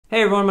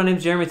Hey everyone, my name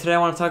is Jeremy. Today I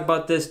want to talk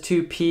about this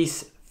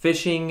two-piece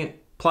fishing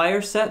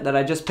plier set that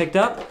I just picked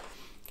up.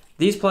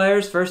 These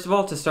pliers, first of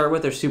all, to start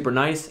with, are super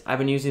nice. I've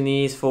been using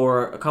these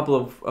for a couple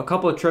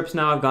of trips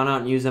now. I've gone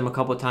out and used them a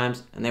couple of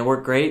times and they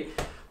work great.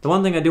 The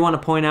one thing I do want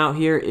to point out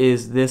here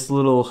is this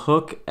little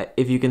hook,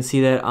 if you can see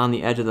that on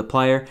the edge of the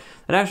plier.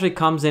 That actually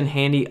comes in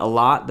handy a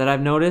lot, that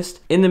I've noticed.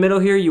 In the middle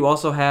here, you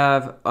also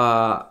have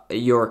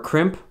your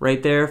crimp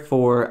right there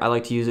for, I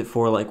like to use it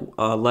for like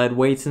lead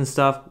weights and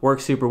stuff.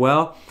 Works super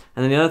well.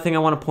 And then the other thing I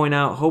want to point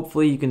out,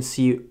 hopefully you can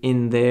see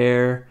in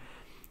there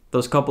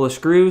those couple of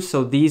screws.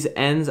 So these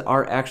ends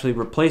are actually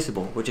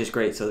replaceable, which is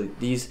great. So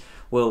these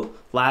will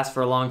last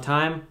for a long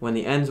time. When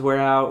the ends wear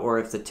out or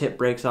if the tip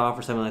breaks off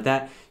or something like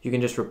that, you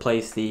can just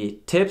replace the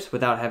tips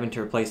without having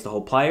to replace the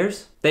whole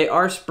pliers. They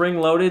are spring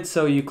loaded,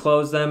 so you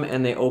close them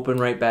and they open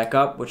right back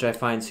up, which I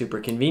find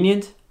super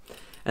convenient.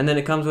 And then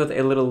it comes with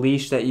a little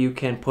leash that you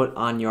can put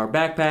on your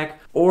backpack,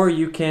 or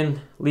you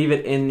can leave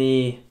it in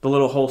the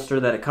little holster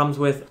that it comes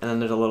with, and then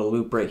there's a little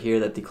loop right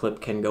here that the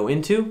clip can go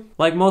into.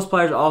 Like most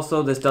pliers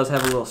also, this does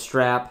have a little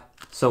strap,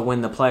 so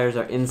when the pliers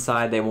are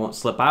inside, they won't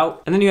slip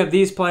out. And then you have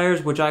these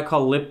pliers, which I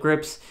call lip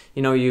grips.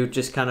 You know, you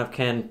just kind of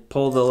can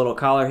pull the little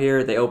collar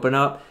here, they open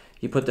up,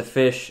 you put the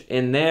fish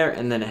in there,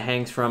 and then it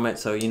hangs from it,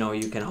 so you know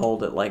you can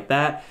hold it like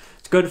that.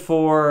 It's good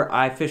for,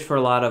 I fish for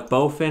a lot of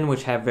bowfin,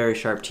 which have very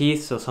sharp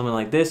teeth, so something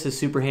like this is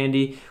super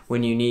handy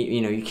when you need,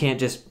 you know, you can't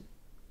just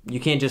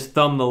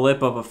thumb the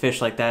lip of a fish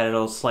like that,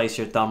 it'll slice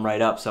your thumb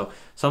right up. So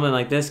something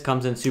like this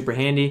comes in super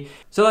handy.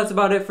 So that's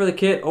about it for the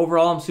kit.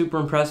 Overall, I'm super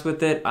impressed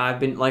with it.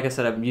 Like I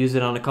said, I've used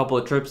it on a couple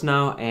of trips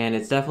now and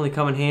it's definitely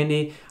come in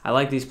handy. I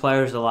like these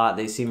pliers a lot.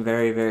 They seem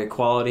very, very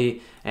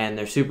quality and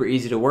they're super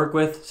easy to work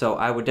with. So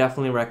I would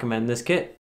definitely recommend this kit.